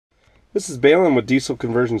This is Balin with Diesel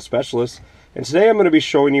Conversion Specialist, and today I'm going to be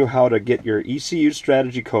showing you how to get your ECU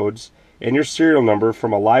strategy codes and your serial number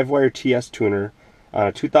from a Livewire TS tuner on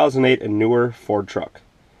a 2008 and newer Ford truck.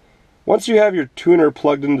 Once you have your tuner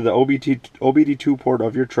plugged into the OBD2 port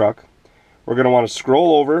of your truck, we're going to want to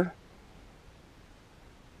scroll over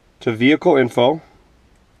to Vehicle Info.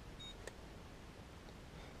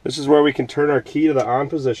 This is where we can turn our key to the on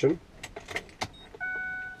position.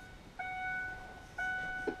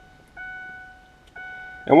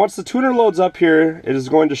 And once the tuner loads up here, it is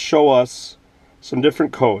going to show us some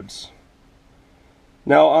different codes.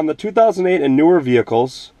 Now on the 2008 and newer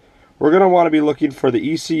vehicles, we're going to want to be looking for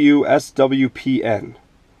the ECU SWPN,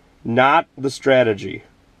 not the strategy.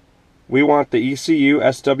 We want the ECU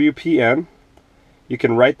SWPN. You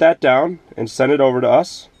can write that down and send it over to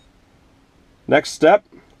us. Next step,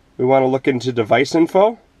 we want to look into device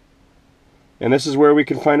info, and this is where we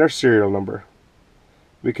can find our serial number.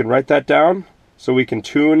 We can write that down so we can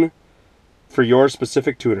tune for your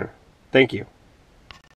specific tuner. Thank you.